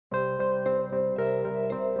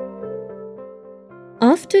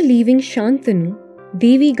After leaving Shantanu,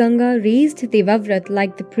 Devi Ganga raised Devavrat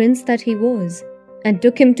like the prince that he was and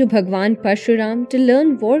took him to Bhagwaan Parshuram to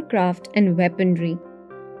learn warcraft and weaponry.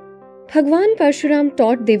 Bhagwaan Parshuram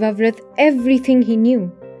taught Devavrat everything he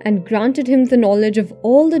knew and granted him the knowledge of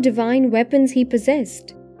all the divine weapons he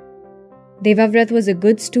possessed. Devavrat was a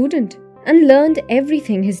good student and learned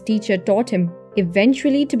everything his teacher taught him,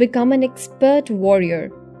 eventually to become an expert warrior.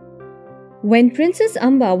 When Princess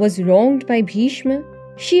Amba was wronged by Bhishma,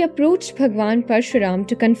 she approached Bhagwaan Parshuram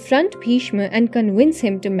to confront Bhishma and convince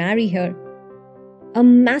him to marry her. A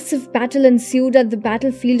massive battle ensued at the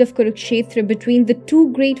battlefield of Kurukshetra between the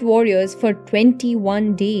two great warriors for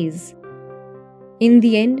 21 days. In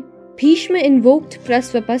the end, Bhishma invoked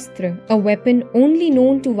Praswapstra, a weapon only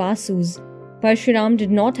known to Vasus. Parshuram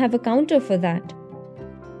did not have a counter for that.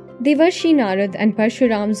 Devarshi Narad and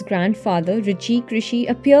Parshuram's grandfather, Richik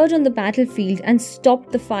appeared on the battlefield and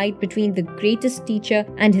stopped the fight between the greatest teacher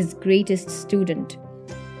and his greatest student.